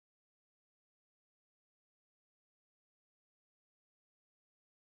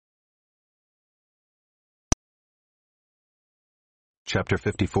Chapter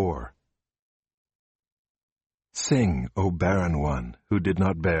 54. Sing, O barren one, who did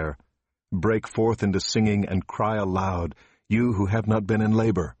not bear. Break forth into singing and cry aloud, you who have not been in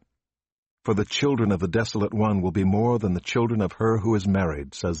labor. For the children of the desolate one will be more than the children of her who is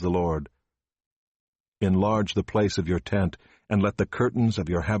married, says the Lord. Enlarge the place of your tent, and let the curtains of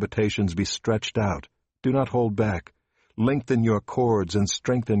your habitations be stretched out. Do not hold back. Lengthen your cords and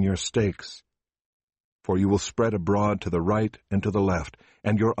strengthen your stakes. For you will spread abroad to the right and to the left,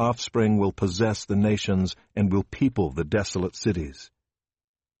 and your offspring will possess the nations and will people the desolate cities.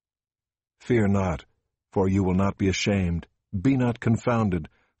 Fear not, for you will not be ashamed. Be not confounded,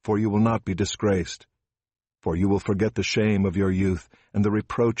 for you will not be disgraced. For you will forget the shame of your youth, and the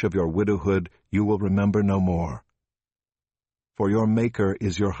reproach of your widowhood you will remember no more. For your Maker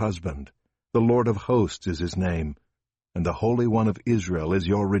is your husband, the Lord of hosts is his name, and the Holy One of Israel is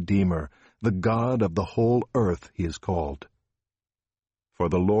your Redeemer, the God of the whole earth he is called. For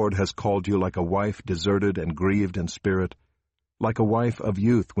the Lord has called you like a wife deserted and grieved in spirit, like a wife of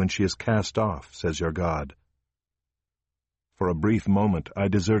youth when she is cast off, says your God. For a brief moment I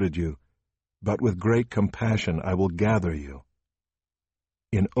deserted you, but with great compassion I will gather you.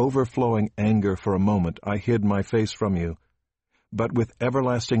 In overflowing anger for a moment I hid my face from you, but with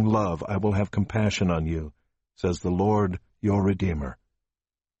everlasting love I will have compassion on you, says the Lord your Redeemer.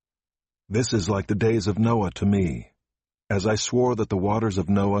 This is like the days of Noah to me. As I swore that the waters of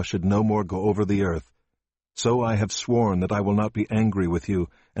Noah should no more go over the earth, so I have sworn that I will not be angry with you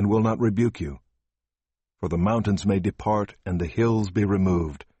and will not rebuke you. For the mountains may depart and the hills be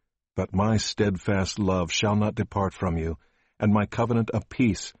removed, but my steadfast love shall not depart from you, and my covenant of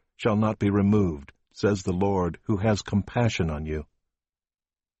peace shall not be removed, says the Lord, who has compassion on you.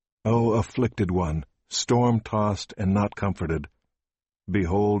 O afflicted one, storm-tossed and not comforted,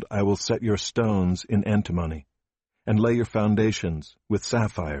 behold, I will set your stones in antimony, and lay your foundations with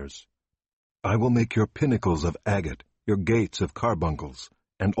sapphires. I will make your pinnacles of agate, your gates of carbuncles,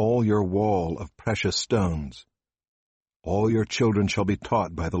 and all your wall of precious stones. All your children shall be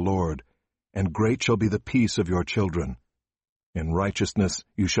taught by the Lord, and great shall be the peace of your children. In righteousness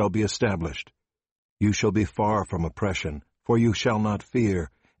you shall be established. You shall be far from oppression, for you shall not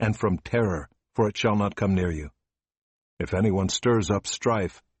fear, and from terror, for it shall not come near you. If anyone stirs up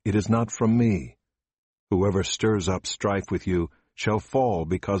strife, it is not from me. Whoever stirs up strife with you shall fall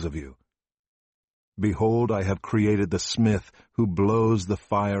because of you. Behold, I have created the smith who blows the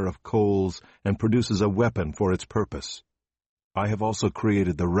fire of coals and produces a weapon for its purpose. I have also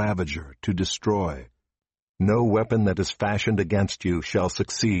created the ravager to destroy. No weapon that is fashioned against you shall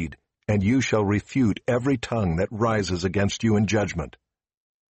succeed, and you shall refute every tongue that rises against you in judgment.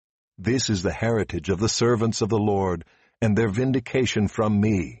 This is the heritage of the servants of the Lord, and their vindication from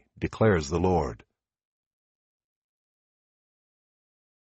me, declares the Lord.